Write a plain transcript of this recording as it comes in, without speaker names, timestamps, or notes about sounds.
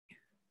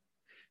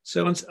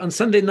So on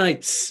Sunday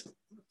nights,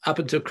 up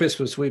until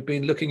Christmas, we've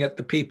been looking at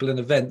the people and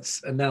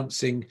events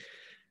announcing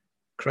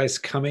Christ's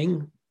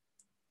coming.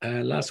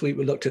 Last week,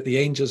 we looked at the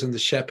angels and the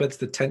shepherds,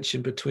 the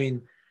tension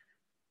between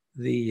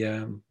the,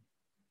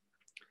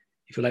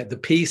 if you like, the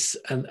peace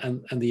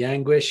and the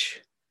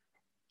anguish.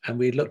 And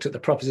we looked at the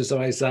prophecies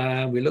of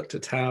Isaiah, and we looked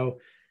at how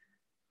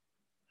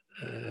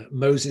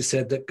Moses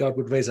said that God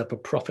would raise up a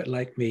prophet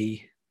like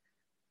me.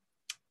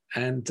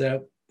 And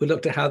we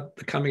looked at how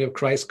the coming of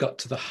Christ got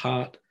to the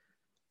heart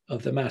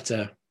of the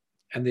matter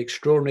and the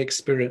extraordinary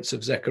experience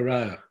of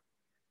Zechariah.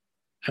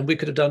 And we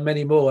could have done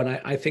many more.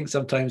 And I think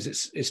sometimes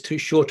it's too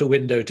short a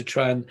window to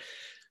try and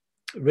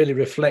really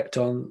reflect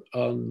on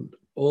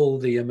all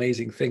the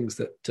amazing things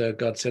that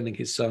God sending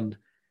his son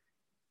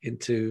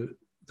into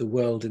the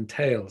world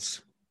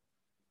entails.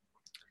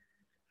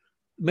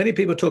 Many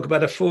people talk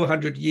about a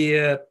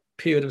 400-year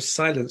period of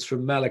silence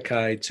from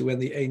Malachi to when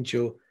the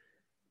angel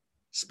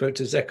spoke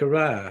to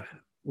Zechariah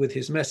with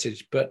his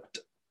message. But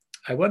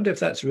I wonder if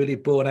that's really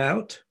borne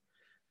out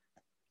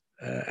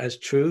as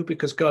true,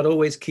 because God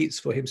always keeps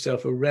for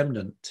himself a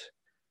remnant,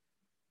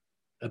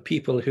 a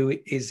people who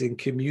is in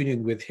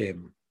communion with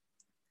him.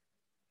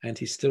 And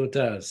he still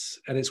does.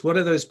 And it's one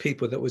of those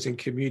people that was in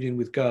communion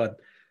with God,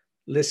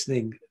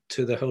 listening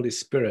to the Holy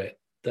Spirit,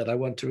 that I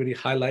want to really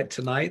highlight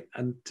tonight,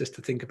 and just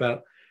to think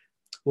about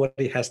what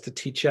he has to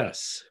teach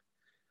us.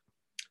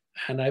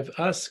 And I've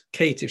asked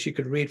Kate if she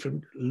could read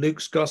from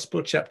Luke's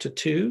Gospel, chapter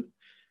 2,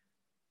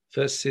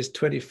 verses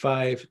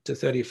 25 to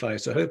 35.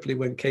 So hopefully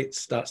when Kate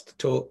starts to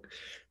talk,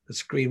 the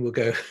screen will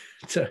go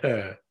to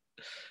her.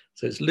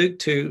 So it's Luke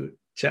 2,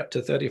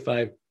 chapter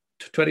 35,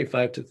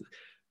 25 to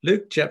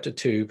Luke chapter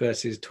 2,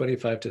 verses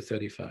 25 to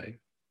 35.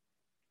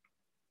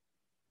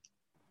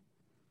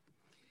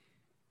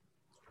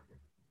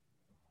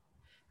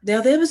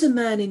 Now there was a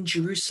man in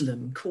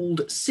Jerusalem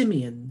called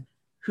Simeon,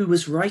 who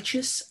was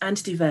righteous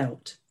and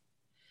devout.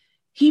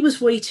 He was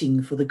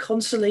waiting for the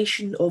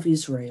consolation of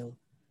Israel,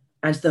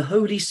 and the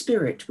Holy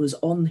Spirit was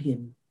on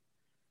him.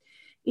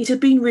 It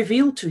had been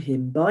revealed to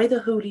him by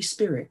the Holy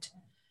Spirit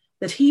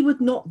that he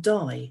would not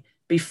die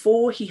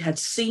before he had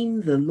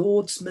seen the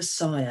Lord's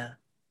Messiah.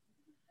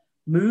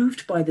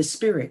 Moved by the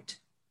Spirit,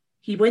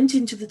 he went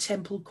into the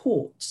temple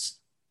courts.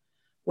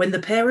 When the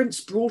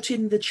parents brought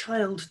in the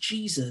child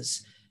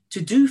Jesus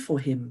to do for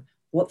him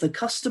what the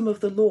custom of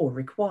the law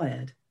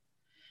required,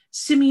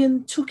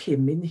 Simeon took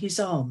him in his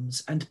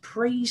arms and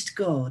praised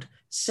God,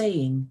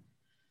 saying,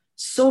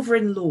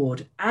 "Sovereign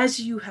Lord, as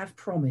you have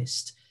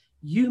promised,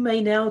 you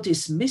may now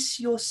dismiss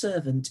your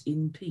servant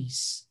in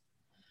peace.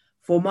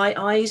 For my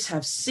eyes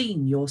have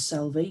seen your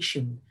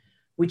salvation,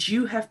 which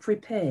you have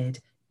prepared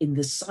in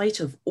the sight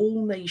of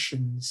all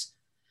nations,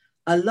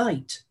 a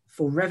light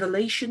for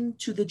revelation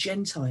to the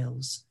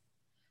Gentiles,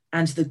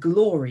 and the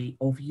glory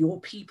of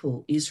your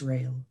people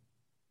Israel."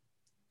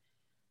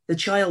 The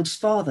child's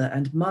father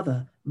and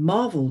mother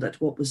marveled at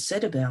what was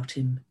said about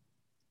him.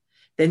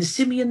 Then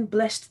Simeon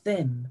blessed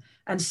them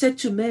and said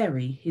to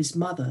Mary, his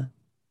mother,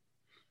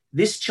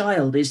 "This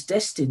child is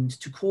destined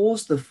to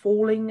cause the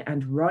falling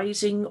and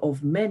rising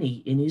of many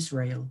in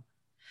Israel,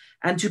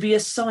 and to be a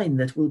sign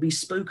that will be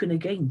spoken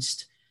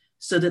against,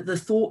 so that the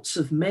thoughts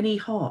of many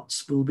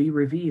hearts will be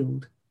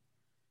revealed,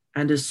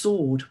 and a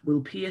sword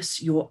will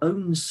pierce your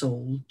own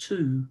soul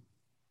too."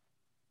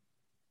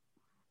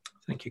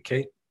 Thank you,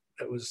 Kate.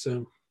 That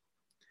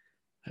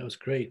was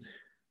great.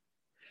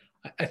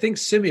 I think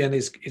Simeon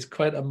is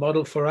quite a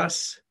model for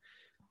us.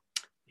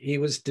 He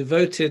was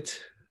devoted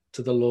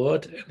to the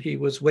Lord, and he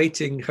was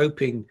waiting,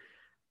 hoping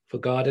for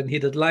God, and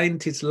he'd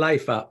lined his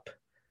life up,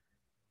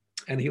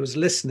 and he was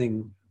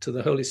listening to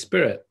the Holy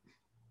Spirit.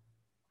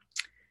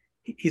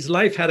 His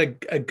life had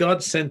a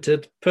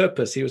God-centered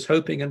purpose. He was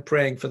hoping and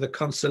praying for the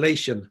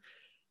consolation,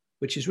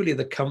 which is really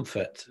the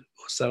comfort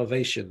or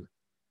salvation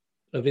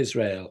of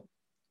Israel.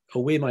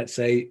 Or we might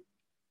say,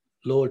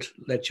 "Lord,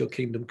 let your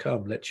kingdom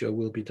come, let your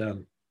will be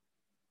done."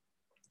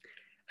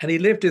 And he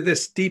lived in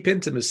this deep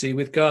intimacy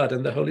with God,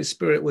 and the Holy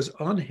Spirit was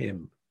on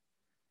him.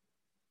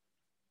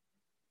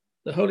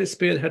 The Holy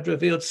Spirit had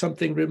revealed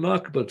something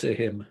remarkable to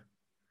him,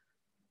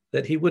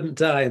 that he wouldn't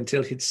die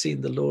until he'd seen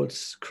the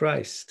Lord's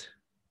Christ.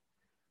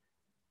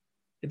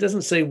 It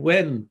doesn't say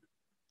when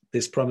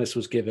this promise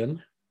was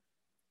given.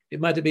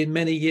 It might have been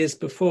many years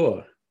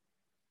before.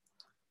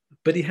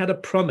 But he had a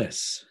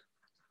promise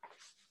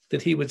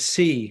that he would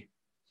see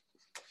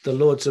the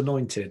Lord's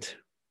anointed.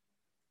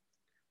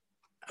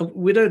 And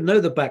we don't know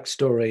the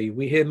backstory.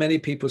 We hear many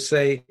people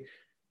say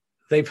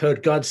they've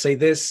heard God say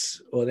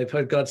this, or they've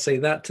heard God say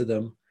that to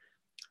them.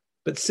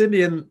 But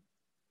Simeon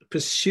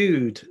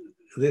pursued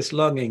this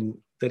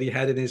longing that he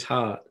had in his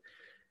heart,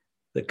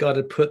 that God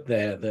had put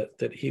there,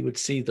 that he would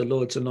see the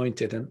Lord's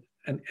anointed.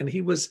 And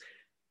he was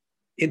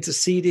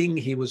interceding,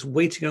 he was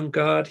waiting on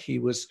God, he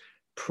was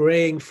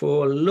praying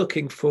for,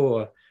 looking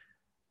for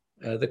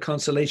the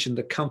consolation,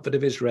 the comfort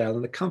of Israel.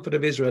 And the comfort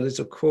of Israel is,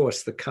 of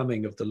course, the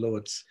coming of the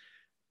Lord's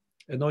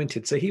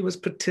anointed. So he was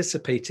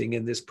participating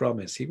in this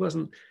promise. He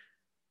wasn't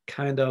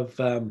kind of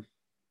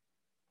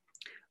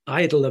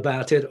idle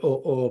about it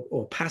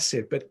or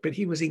passive, but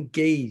he was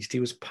engaged. He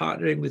was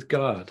partnering with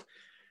God,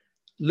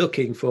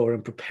 looking for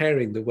and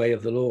preparing the way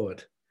of the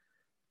Lord.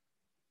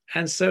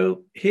 And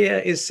so here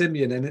is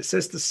Simeon, and it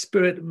says the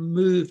Spirit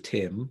moved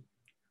him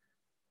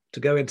to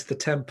go into the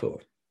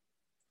temple.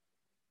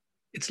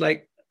 It's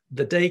like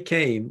the day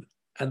came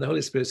and the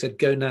Holy Spirit said,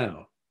 go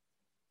now.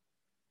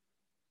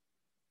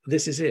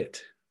 This is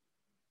it.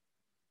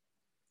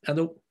 And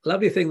the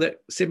lovely thing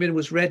that Simeon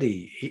was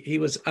ready. He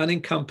was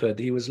unencumbered.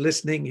 He was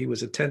listening. He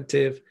was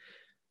attentive.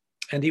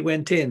 And he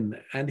went in.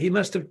 And he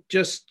must have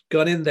just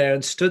gone in there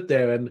and stood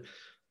there and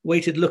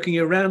waited looking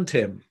around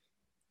him.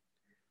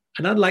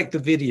 And unlike the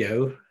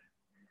video,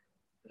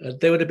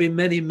 there would have been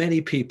many,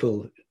 many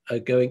people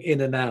going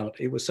in and out.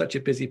 It was such a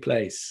busy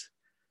place.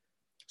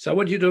 So I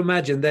want you to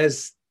imagine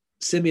there's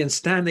Simeon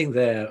standing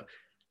there,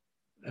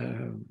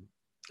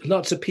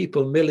 lots of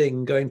people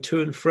milling, going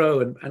to and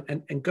fro,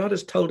 and God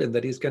has told him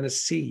that he's going to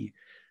see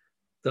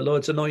the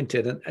Lord's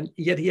anointed, and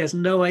yet he has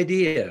no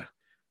idea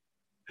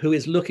who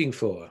he's looking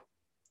for.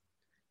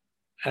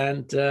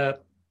 And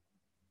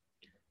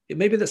it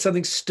may be that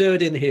something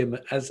stirred in him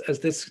as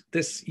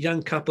this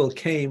young couple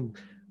came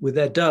with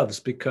their doves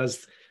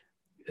because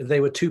they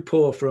were too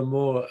poor for a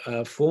more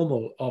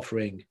formal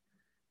offering.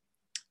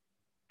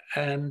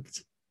 And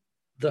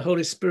the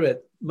Holy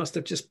Spirit must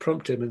have just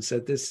prompted him and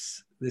said,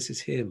 this is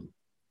him.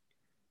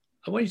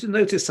 I want you to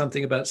notice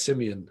something about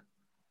Simeon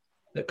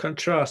that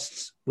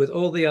contrasts with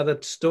all the other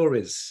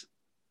stories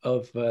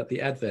of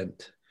the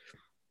Advent.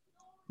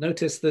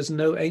 Notice there's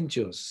no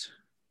angels.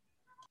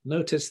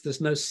 Notice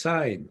there's no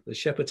sign. The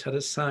shepherds had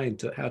a sign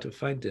to how to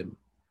find him.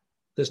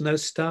 There's no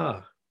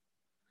star.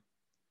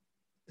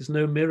 There's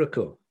no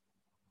miracle.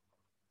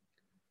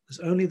 There's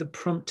only the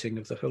prompting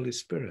of the Holy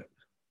Spirit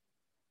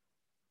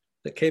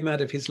that came out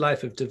of his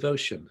life of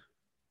devotion.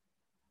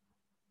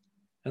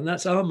 And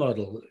that's our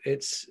model.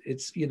 It's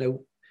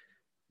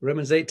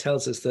Romans 8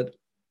 tells us that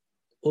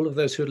all of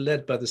those who are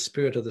led by the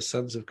Spirit are the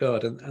sons of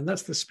God. And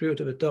that's the spirit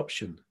of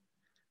adoption.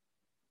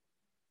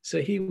 So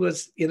he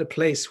was in a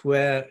place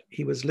where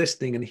he was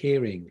listening and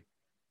hearing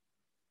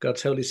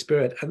God's Holy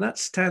Spirit. And that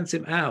stands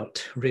him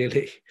out,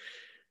 really,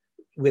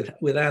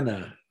 with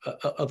Anna.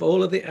 Of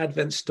all of the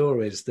Advent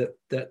stories that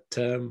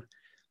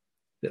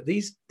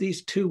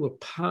these two were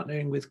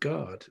partnering with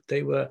God.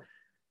 They were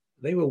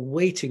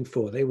waiting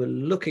for, they were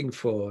looking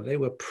for, they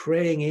were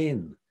praying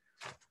in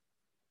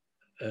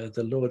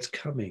the Lord's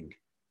coming.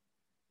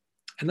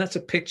 And that's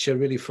a picture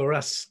really for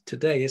us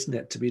today, isn't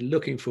it? To be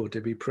looking for,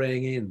 to be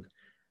praying in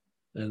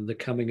the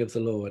coming of the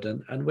Lord.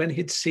 And when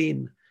he'd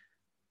seen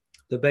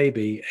the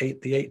baby,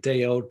 the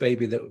 8-day-old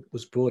baby that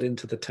was brought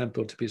into the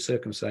temple to be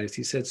circumcised,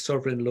 he said,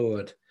 Sovereign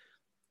Lord,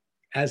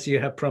 as you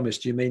have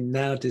promised, you may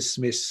now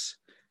dismiss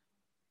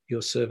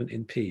your servant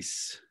in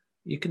peace.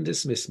 You can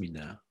dismiss me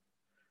now.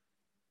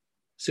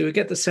 So we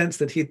get the sense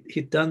that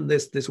he'd done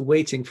this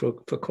waiting for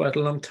quite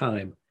a long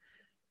time.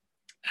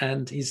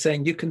 And he's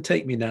saying, you can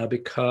take me now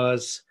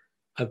because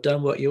I've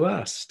done what you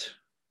asked.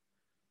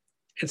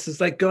 It's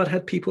just like God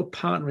had people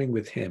partnering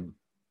with him,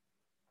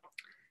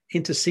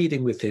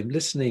 interceding with him,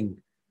 listening,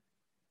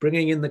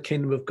 bringing in the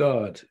kingdom of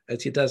God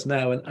as he does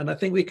now. And I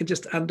think we can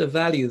just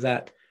undervalue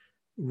that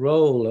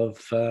role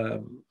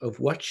of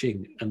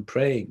watching and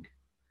praying.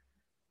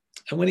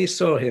 And when he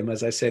saw him,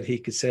 as I said,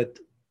 he said,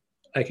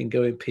 I can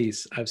go in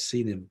peace. I've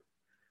seen him.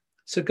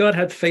 So God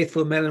had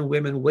faithful men and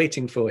women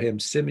waiting for him,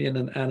 Simeon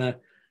and Anna,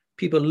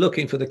 people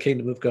looking for the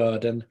kingdom of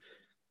God. And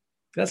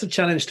that's a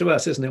challenge to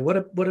us, isn't it?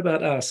 What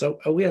about us?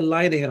 Are we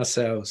aligning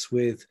ourselves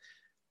with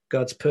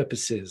God's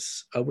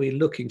purposes? Are we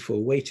looking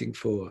for, waiting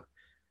for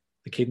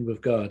the kingdom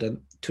of God? And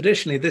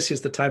traditionally, this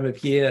is the time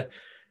of year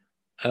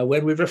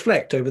when we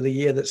reflect over the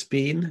year that's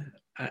been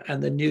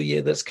and the new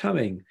year that's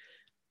coming.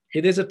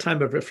 It is a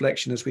time of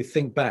reflection as we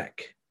think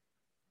back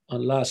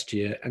on last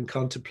year and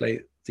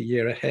contemplate the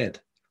year ahead.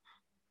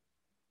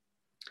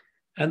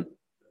 And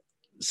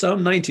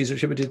Psalm 90 is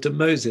attributed to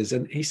Moses,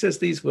 and he says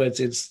these words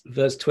in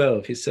verse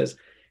 12. He says,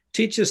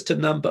 teach us to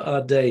number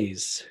our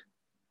days,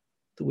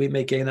 that we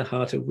may gain a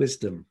heart of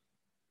wisdom.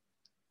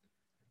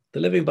 The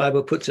Living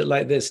Bible puts it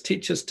like this: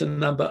 teach us to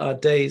number our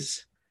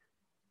days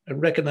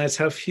and recognize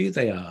how few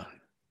they are.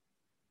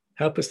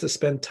 Help us to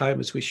spend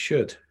time as we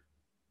should.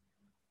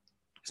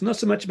 It's not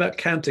so much about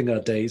counting our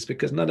days,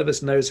 because none of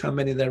us knows how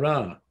many there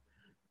are,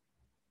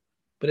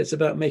 but it's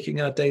about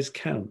making our days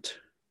count.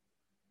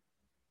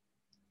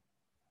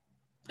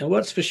 And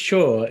what's for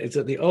sure is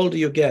that the older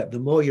you get, the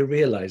more you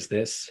realize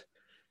this,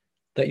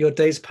 that your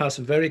days pass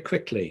very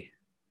quickly.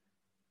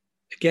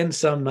 Again,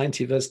 Psalm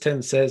 90 verse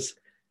 10 says,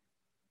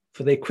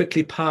 for they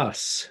quickly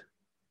pass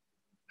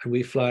and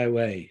we fly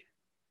away.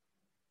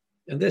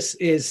 And this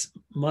is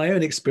my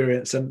own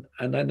experience, and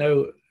I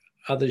know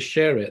others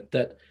share it,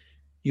 that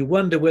you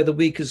wonder where the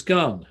week has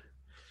gone.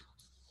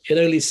 It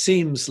only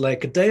seems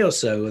like a day or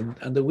so,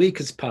 and the week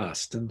has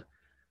passed. And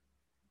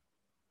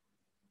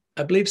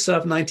I believe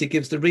Psalm 90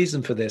 gives the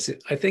reason for this.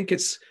 I think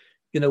it's,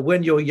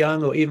 when you're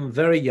young or even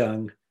very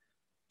young,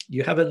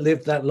 you haven't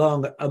lived that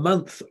long. A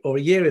month or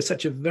a year is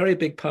such a very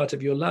big part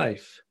of your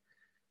life.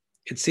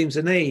 it seems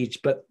an age,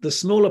 but the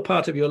smaller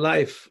part of your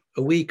life,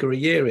 a week or a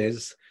year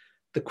is,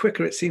 the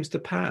quicker it seems to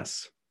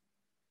pass.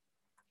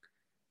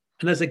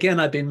 And as again,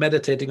 I've been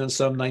meditating on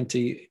Psalm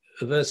 90,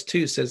 verse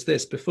 2 says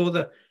this: before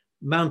the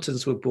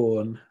mountains were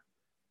born,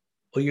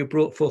 or you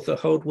brought forth the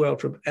whole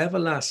world, from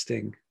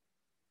everlasting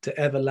to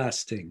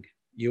everlasting,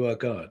 you are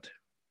God.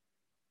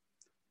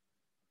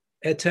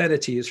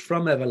 Eternity is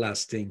from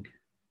everlasting,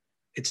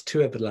 it's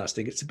to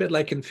everlasting. It's a bit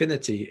like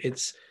infinity.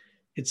 It's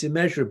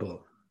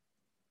immeasurable.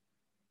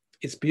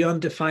 It's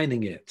beyond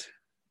defining it.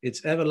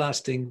 It's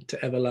everlasting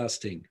to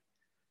everlasting.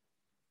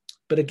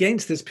 But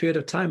against this period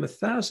of time,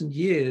 1,000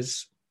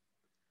 years,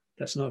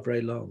 that's not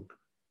very long.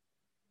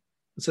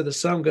 And so the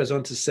psalm goes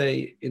on to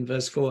say in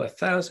verse 4,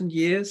 1,000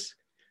 years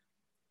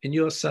in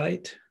your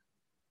sight,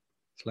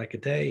 it's like a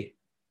day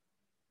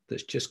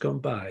that's just gone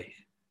by,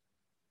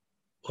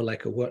 or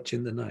like a watch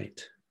in the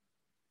night.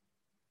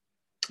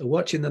 A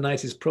watch in the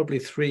night is probably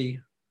 3,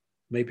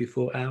 maybe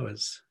 4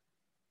 hours.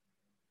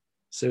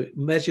 So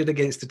measured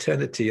against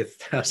eternity,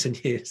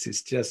 1,000 years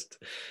is just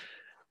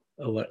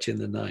a watch in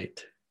the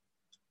night.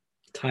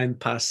 Time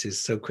passes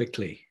so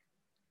quickly.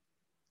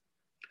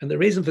 And the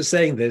reason for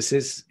saying this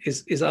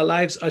is our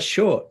lives are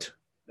short.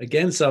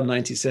 Again, Psalm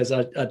 90 says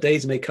our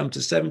days may come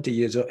to 70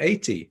 years or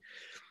 80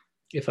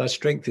 if our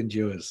strength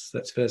endures.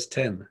 That's verse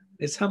 10.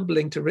 It's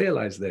humbling to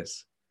realize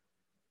this.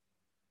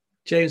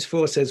 James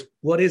 4 says,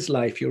 what is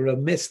life? You're a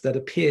mist that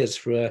appears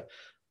for a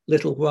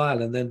little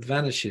while and then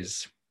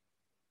vanishes.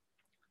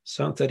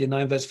 Psalm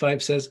 39 verse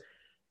 5 says,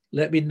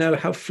 let me know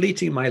how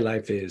fleeting my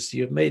life is.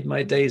 You have made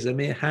my days a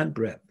mere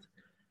handbreadth.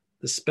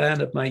 The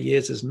span of my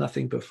years is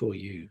nothing before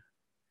you.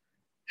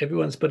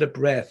 Everyone's but a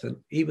breath, and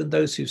even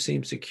those who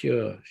seem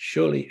secure,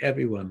 surely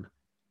everyone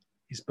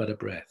is but a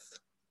breath.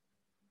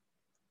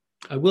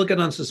 I will get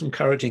on to some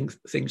encouraging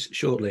things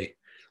shortly,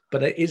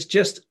 but it is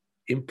just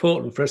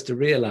important for us to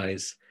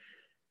realize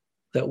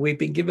that we've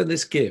been given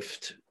this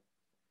gift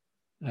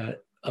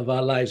of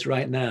our lives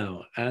right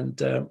now,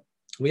 and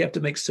we have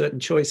to make certain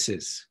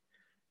choices.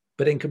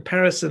 But in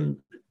comparison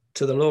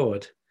to the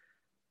Lord,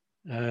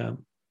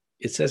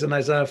 it says in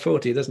Isaiah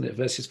 40, doesn't it,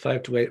 verses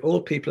 5 to 8,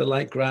 all people are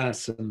like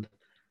grass, and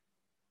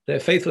their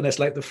faithfulness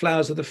like the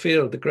flowers of the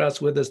field. The grass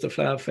withers, the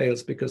flower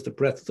fails, because the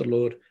breath of the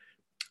Lord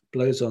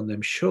blows on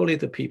them. Surely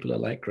the people are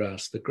like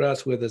grass. The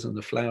grass withers and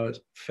the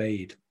flowers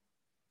fade,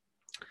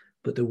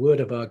 but the word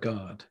of our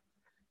God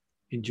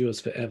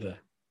endures forever.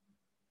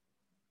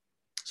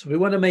 So we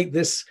want to make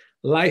this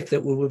life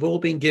that we've all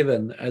been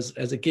given as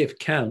a gift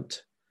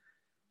count.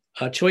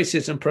 Our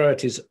choices and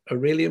priorities are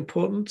really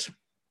important.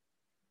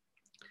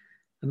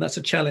 And that's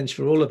a challenge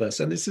for all of us.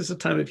 And this is a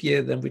time of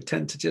year then we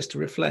tend to just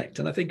reflect.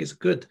 And I think it's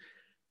good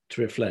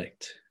to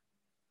reflect.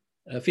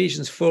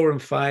 Ephesians 4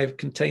 and 5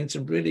 contain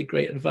some really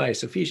great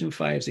advice. Ephesians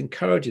 5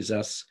 encourages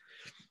us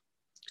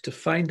to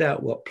find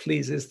out what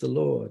pleases the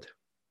Lord.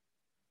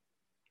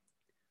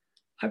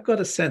 I've got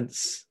a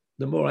sense,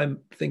 the more I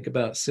think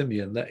about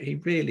Simeon, that he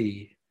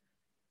really,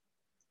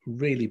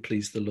 really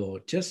pleased the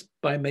Lord just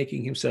by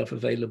making himself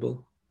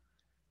available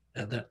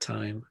at that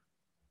time.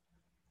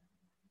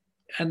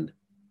 And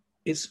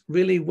it's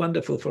really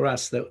wonderful for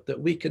us that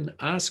we can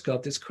ask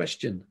God this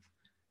question.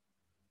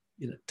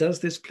 Does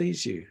this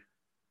please you?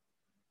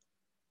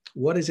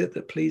 What is it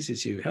that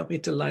pleases you? Help me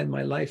to line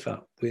my life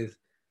up with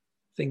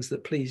things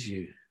that please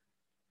you.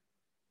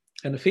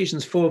 And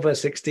Ephesians 4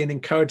 verse 16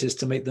 encourages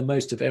to make the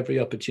most of every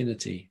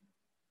opportunity.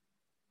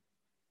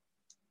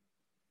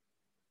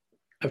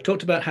 I've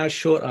talked about how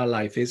short our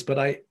life is, but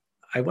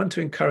I want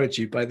to encourage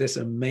you by this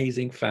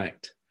amazing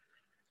fact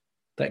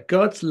that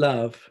God's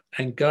love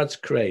and God's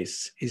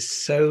grace is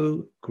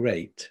so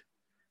great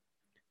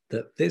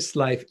that this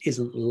life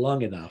isn't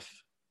long enough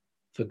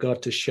for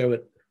God to show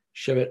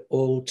it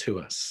all to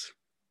us.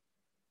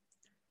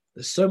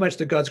 There's so much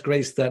to God's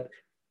grace that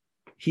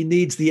he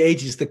needs the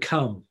ages to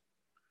come,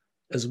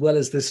 as well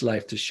as this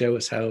life, to show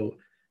us how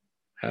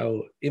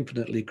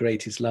infinitely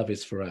great his love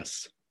is for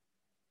us.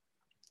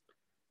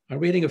 I'm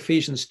reading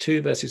Ephesians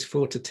 2, verses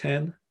 4 to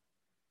 10.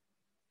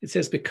 It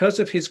says, because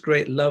of his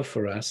great love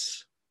for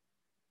us,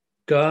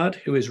 God,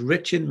 who is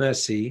rich in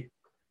mercy,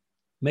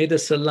 made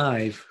us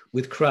alive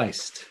with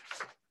Christ,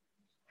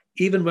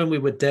 even when we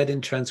were dead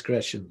in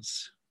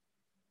transgressions.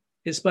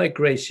 It's by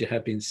grace you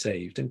have been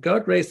saved. And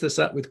God raised us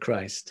up with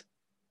Christ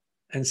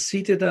and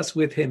seated us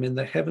with him in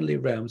the heavenly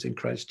realms in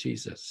Christ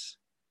Jesus,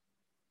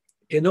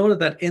 in order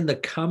that in the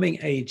coming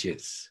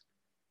ages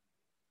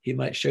he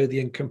might show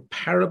the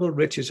incomparable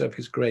riches of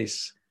his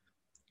grace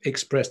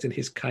expressed in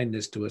his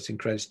kindness to us in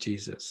Christ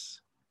Jesus.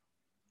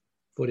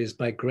 For it is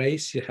by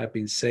grace you have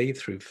been saved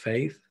through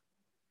faith,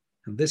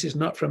 and this is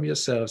not from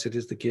yourselves, it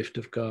is the gift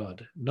of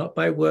God, not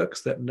by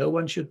works, that no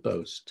one should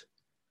boast.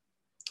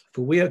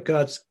 For we are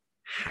God's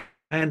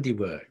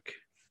handiwork.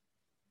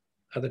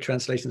 Other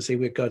translations say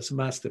we're God's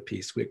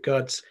masterpiece. We're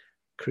God's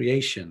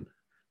creation,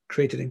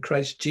 created in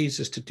Christ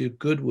Jesus to do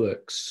good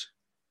works,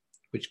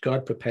 which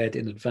God prepared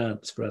in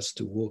advance for us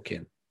to walk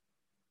in.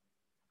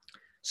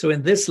 So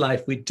in this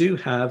life, we do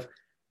have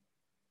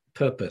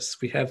purpose.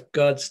 We have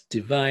God's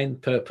divine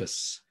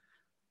purpose.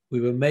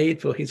 We were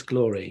made for his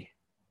glory.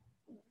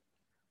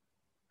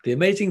 The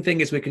amazing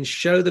thing is we can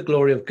show the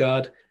glory of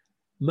God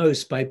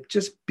most by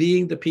just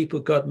being the people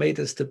God made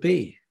us to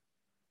be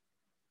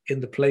in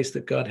the place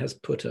that God has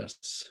put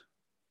us,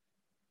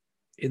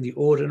 in the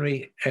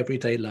ordinary,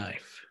 everyday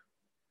life.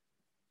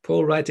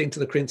 Paul, writing to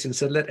the Corinthians,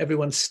 said, let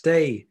everyone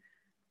stay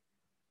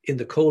in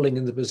the calling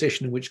and the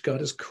position in which God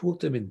has called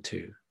them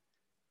into.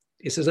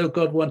 It's as though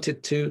God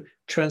wanted to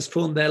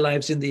transform their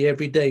lives in the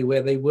everyday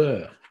where they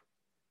were.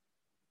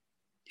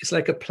 It's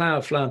like a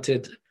flower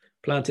planted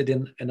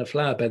in a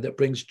flower bed that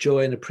brings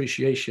joy and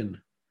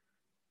appreciation.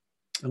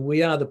 And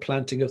we are the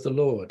planting of the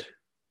Lord.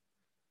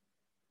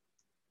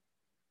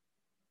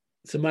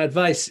 So my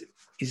advice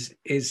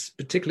is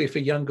particularly for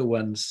younger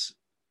ones,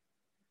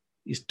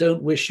 is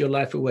don't wish your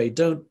life away.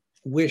 Don't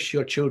wish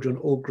your children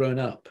all grown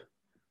up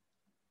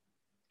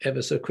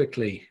ever so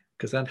quickly,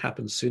 because that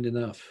happens soon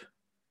enough.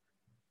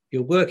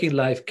 Your working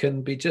life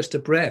can be just a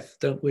breath.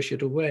 Don't wish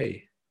it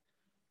away.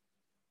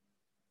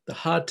 The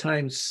hard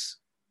times,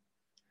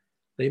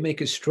 they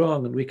make us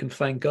strong and we can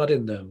find God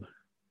in them.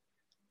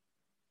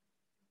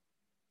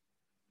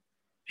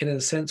 In a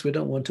sense, we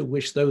don't want to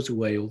wish those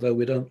away, although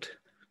we don't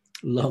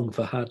long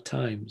for hard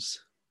times.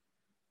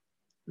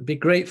 Be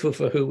grateful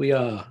for who we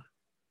are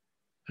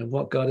and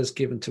what God has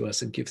given to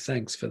us and give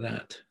thanks for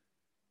that.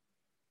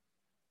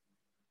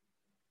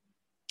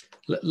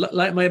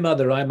 Like my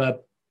mother, I'm a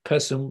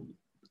person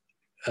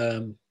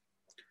who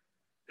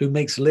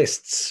makes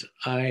lists.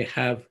 I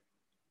have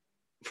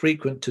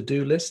frequent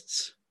to-do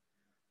lists.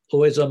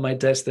 Always on my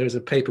desk, there is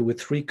a paper with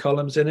 3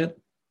 columns in it.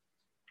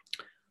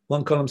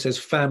 One column says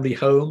family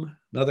home.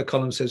 Another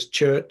column says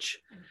church.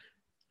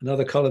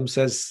 Another column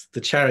says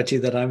the charity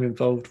that I'm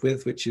involved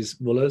with, which is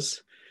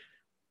Muller's.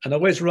 And I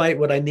always write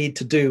what I need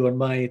to do on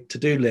my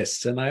to-do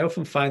list. And I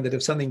often find that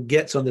if something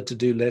gets on the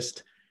to-do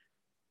list,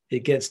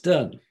 it gets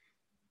done.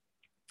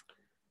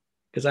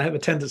 Because I have a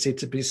tendency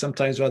to be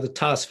sometimes rather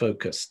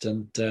task-focused.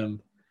 And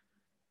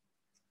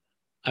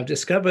I've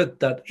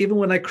discovered that even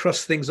when I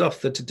cross things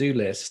off the to-do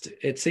list,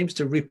 it seems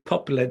to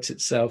repopulate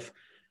itself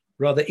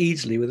rather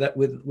easily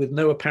with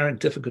no apparent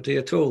difficulty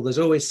at all. There's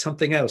always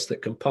something else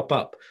that can pop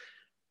up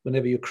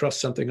whenever you cross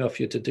something off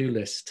your to-do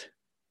list.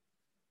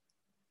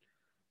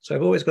 So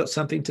I've always got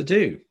something to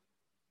do.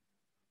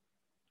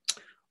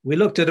 We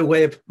looked at a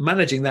way of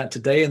managing that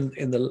today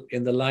in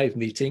the live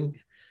meeting,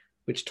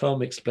 which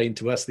Tom explained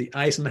to us, the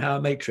Eisenhower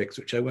matrix,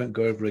 which I won't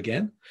go over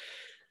again,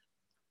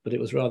 but it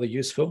was rather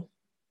useful.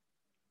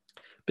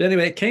 But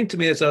anyway, it came to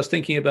me as I was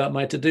thinking about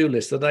my to-do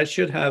list that I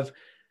should have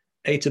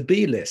a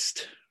to-be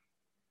list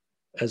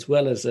as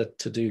well as a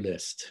to-do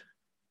list.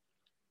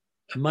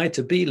 And my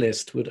to-be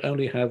list would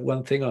only have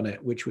one thing on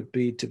it, which would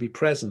be to be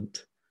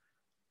present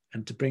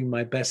and to bring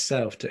my best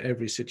self to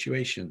every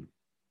situation.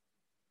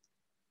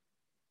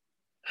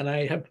 And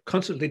I have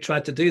constantly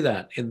tried to do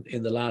that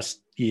in the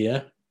last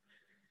year.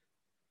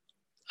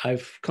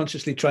 I've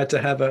consciously tried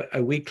to have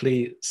a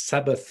weekly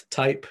Sabbath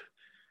type.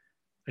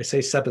 I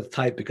say Sabbath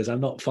type because I'm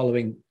not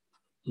following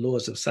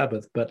laws of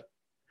Sabbath, but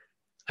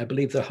I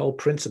believe the whole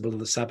principle of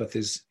the Sabbath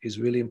is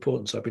really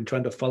important. So I've been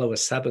trying to follow a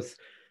Sabbath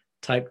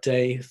type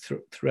day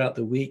throughout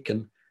the week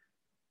and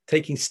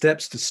taking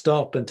steps to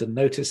stop and to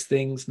notice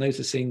things,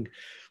 noticing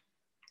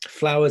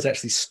flowers,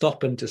 actually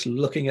stop and just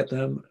looking at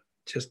them,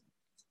 just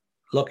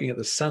looking at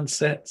the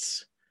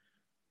sunsets,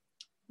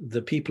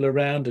 the people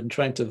around, and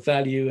trying to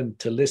value and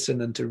to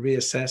listen and to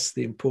reassess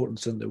the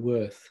importance and the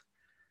worth.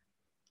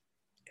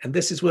 And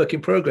this is work in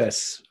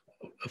progress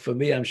for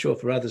me, I'm sure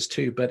for others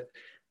too, but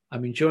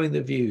I'm enjoying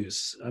the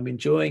views. I'm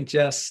enjoying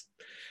just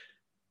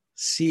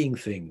seeing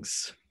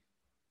things.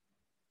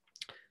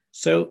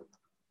 So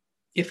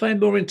if I'm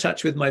more in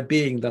touch with my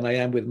being than I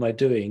am with my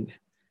doing,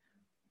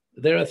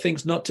 there are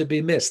things not to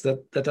be missed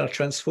that are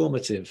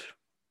transformative.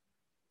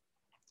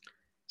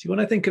 See, when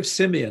I think of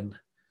Simeon,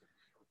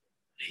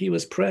 he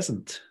was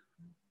present.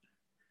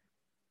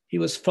 He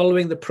was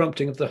following the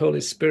prompting of the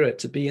Holy Spirit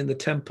to be in the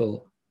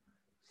temple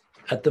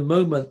at the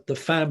moment the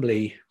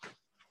family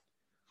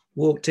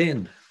walked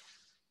in.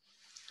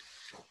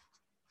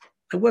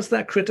 And was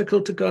that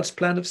critical to God's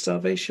plan of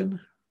salvation?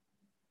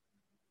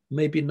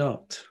 Maybe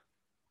not.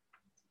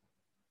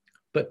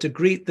 But to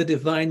greet the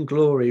divine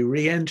glory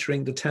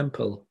re-entering the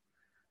temple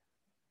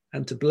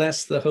and to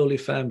bless the Holy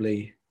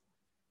Family,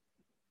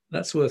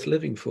 that's worth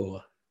living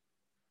for.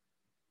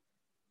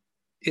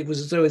 It was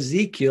as though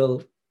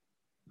Ezekiel,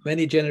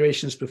 many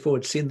generations before,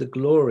 had seen the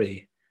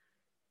glory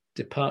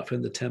depart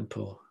from the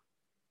temple.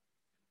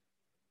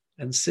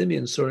 And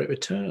Simeon saw it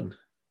return.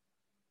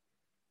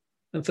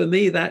 And for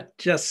me, that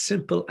just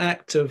simple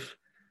act of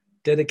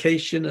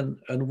dedication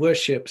and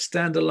worship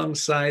stand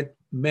alongside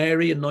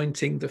Mary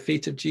anointing the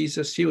feet of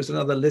Jesus. She was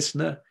another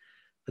listener,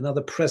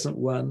 another present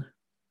one.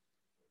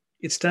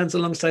 It stands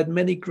alongside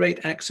many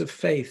great acts of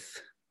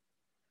faith.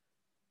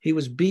 He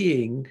was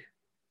being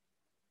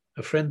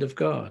a friend of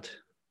God.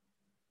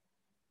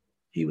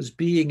 He was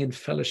being in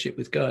fellowship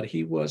with God.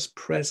 He was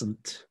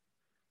present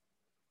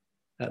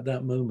at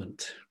that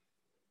moment.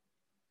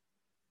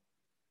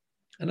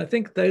 And I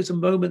think those are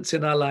moments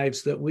in our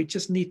lives that we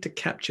just need to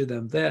capture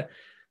them. They're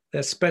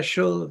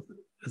special,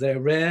 they're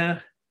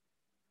rare.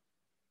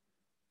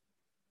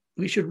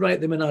 We should write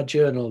them in our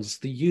journals.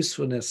 The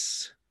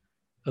usefulness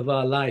of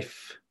our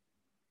life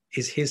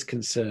is his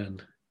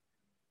concern.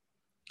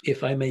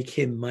 If I make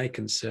him my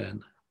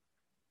concern,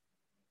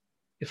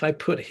 if I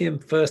put him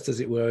first, as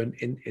it were,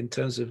 in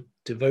terms of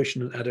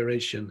devotion and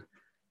adoration,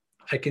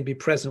 I can be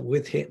present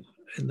with him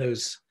in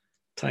those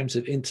times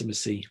of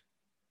intimacy.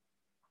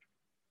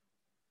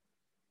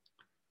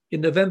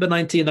 In November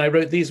 19, I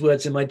wrote these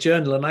words in my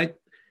journal, and I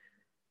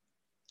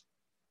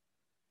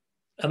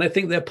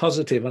think they're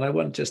positive, and I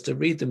want just to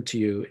read them to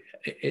you.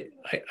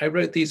 I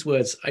wrote these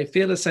words: I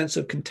feel a sense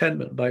of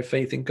contentment by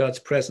faith in God's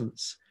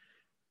presence,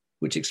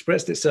 which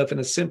expressed itself in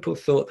a simple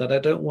thought that I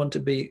don't want to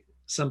be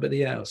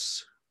somebody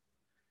else.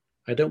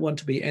 I don't want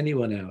to be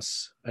anyone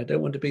else. I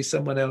don't want to be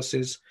someone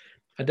else's.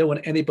 I don't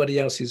want anybody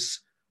else's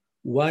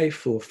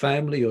wife or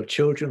family or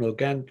children or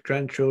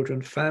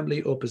grandchildren,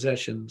 family or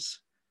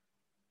possessions.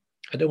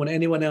 I don't want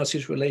anyone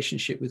else's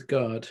relationship with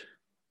God.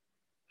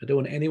 I don't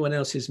want anyone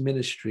else's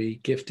ministry,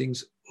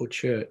 giftings, or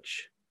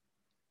church.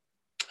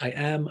 I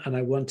am and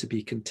I want to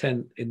be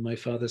content in my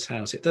Father's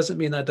house. It doesn't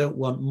mean I don't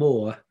want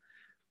more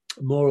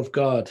of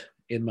God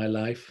in my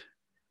life.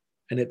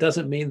 And it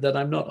doesn't mean that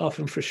I'm not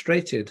often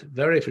frustrated,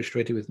 very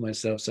frustrated with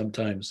myself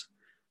sometimes.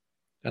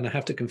 And I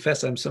have to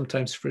confess, I'm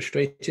sometimes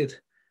frustrated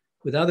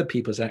with other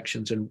people's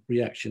actions and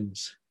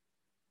reactions.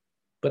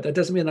 But that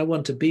doesn't mean I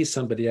want to be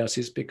somebody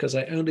else's, because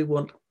I only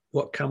want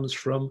what comes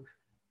from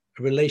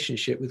a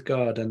relationship with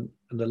God and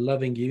a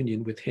loving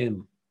union with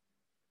him.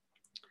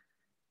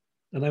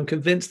 And I'm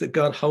convinced that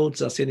God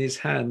holds us in his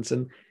hands,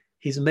 and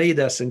he's made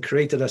us and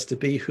created us to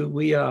be who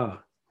we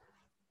are.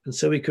 And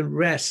so we can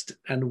rest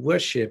and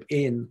worship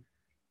in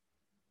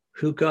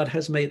who God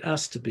has made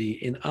us to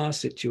be in our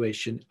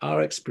situation.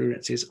 Our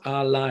experiences,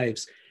 our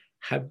lives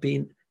have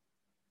been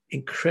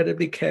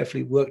incredibly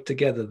carefully worked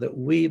together that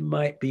we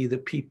might be the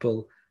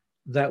people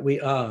that we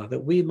are,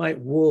 that we might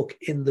walk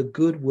in the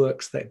good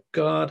works that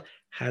God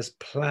has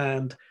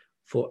planned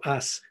for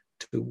us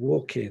to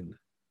walk in,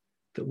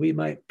 that we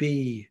might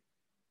be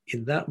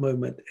in that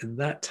moment, in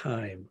that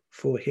time,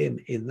 for him,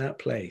 in that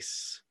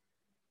place,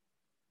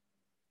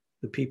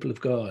 the people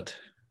of God,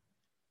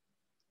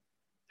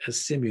 as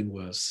Simeon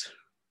was.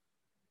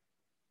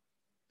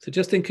 So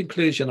just in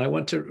conclusion, I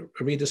want to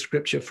read a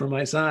scripture from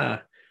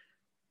Isaiah.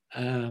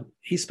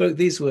 He spoke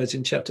these words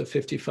in chapter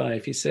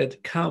 55. He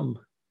said, "Come,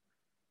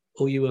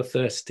 all you are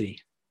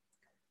thirsty.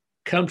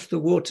 Come to the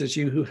waters,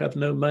 you who have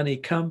no money.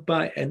 Come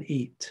buy and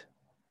eat.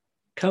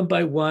 Come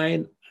buy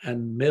wine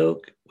and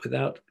milk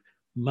without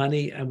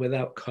money and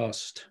without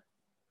cost.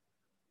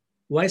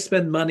 Why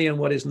spend money on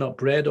what is not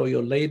bread, or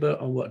your labor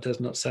on what does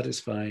not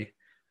satisfy?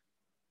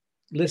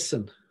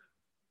 Listen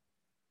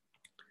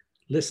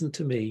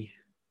to me.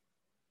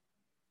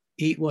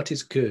 Eat what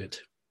is good,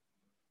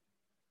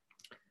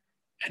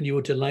 and you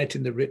will delight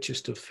in the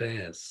richest of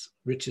fare.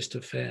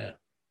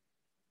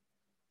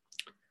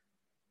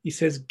 He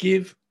says,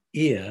 give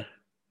ear,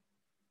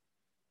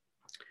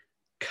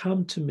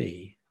 come to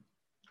me,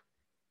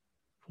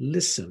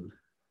 listen,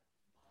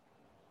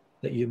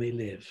 that you may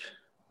live.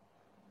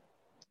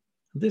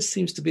 This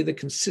seems to be the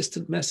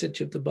consistent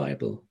message of the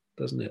Bible,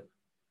 doesn't it?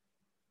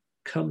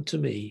 Come to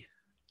me,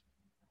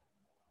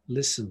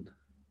 listen,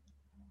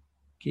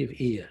 give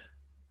ear,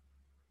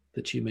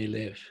 that you may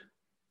live.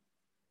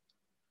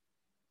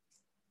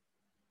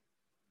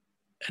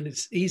 And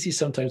it's easy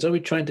sometimes. Are we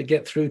trying to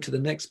get through to the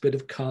next bit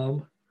of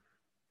calm,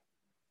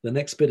 the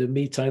next bit of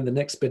me time, the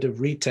next bit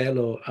of retail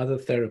or other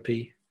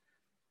therapy?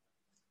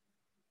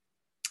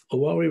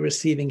 Or are we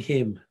receiving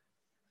him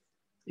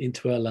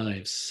into our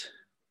lives?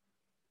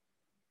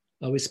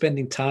 Are we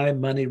spending time,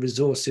 money,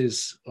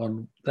 resources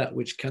on that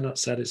which cannot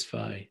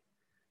satisfy?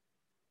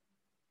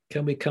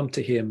 Can we come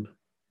to him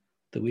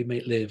that we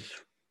may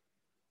live?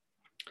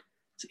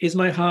 Is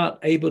my heart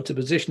able to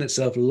position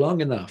itself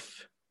long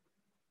enough,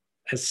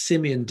 as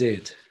Simeon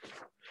did,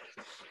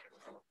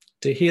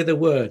 to hear the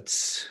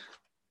words,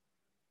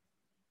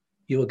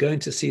 you are going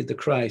to see the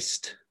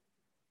Christ,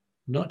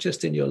 not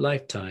just in your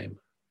lifetime,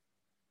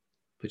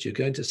 but you're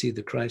going to see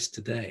the Christ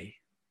today?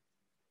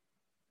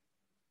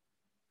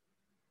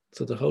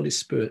 So the Holy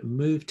Spirit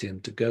moved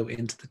him to go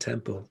into the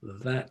temple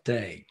that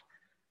day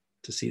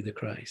to see the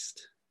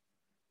Christ.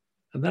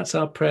 And that's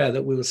our prayer,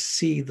 that we will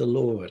see the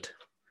Lord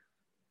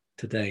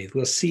today.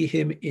 We'll see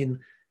him in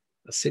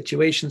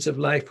situations of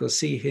life. We'll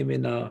see him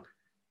in our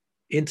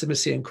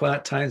intimacy and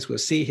quiet times. We'll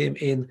see him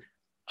in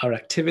our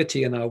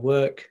activity and our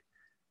work,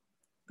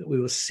 that we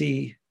will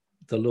see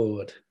the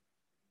Lord.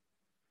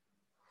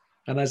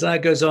 And Isaiah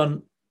goes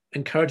on,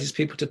 encourages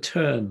people to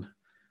turn.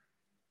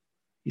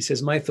 He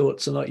says, my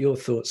thoughts are not your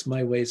thoughts.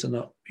 My ways are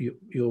not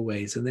your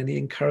ways. And then he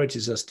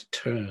encourages us to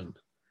turn.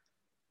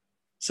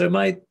 So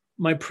my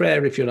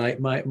prayer, if you like,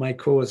 my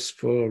cause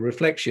for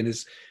reflection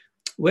is,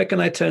 where can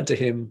I turn to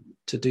him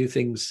to do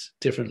things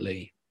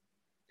differently?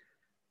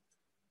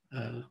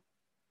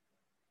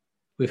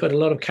 We've heard a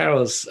lot of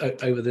carols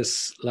over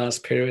this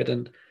last period,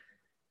 and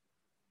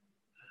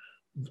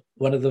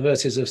one of the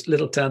verses of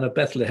Little Town of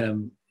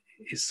Bethlehem,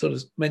 it sort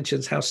of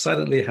mentions how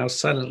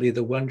silently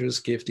the wondrous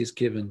gift is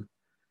given.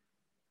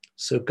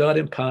 So God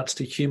imparts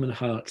to human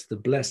hearts the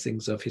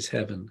blessings of his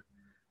heaven.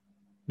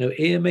 No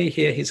ear may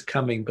hear his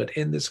coming, but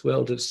in this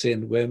world of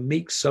sin, where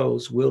meek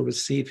souls will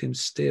receive him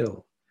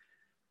still,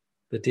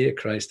 the dear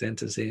Christ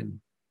enters in.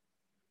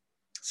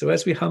 So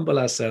as we humble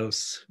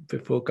ourselves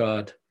before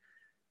God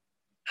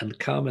and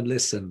come and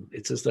listen,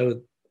 it's as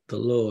though the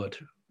Lord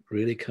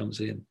really comes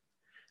in.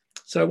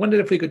 So I wondered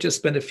if we could just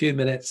spend a few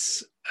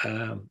minutes.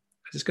 I'm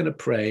just going to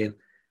pray.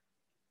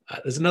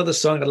 There's another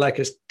song I'd like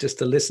us just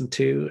to listen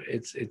to.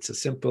 It's a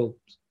simple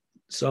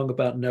song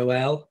about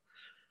Noel.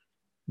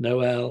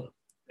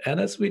 And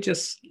as we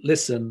just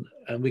listen,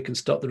 and we can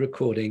stop the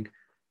recording,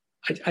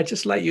 I'd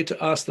just like you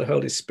to ask the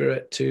Holy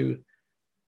Spirit to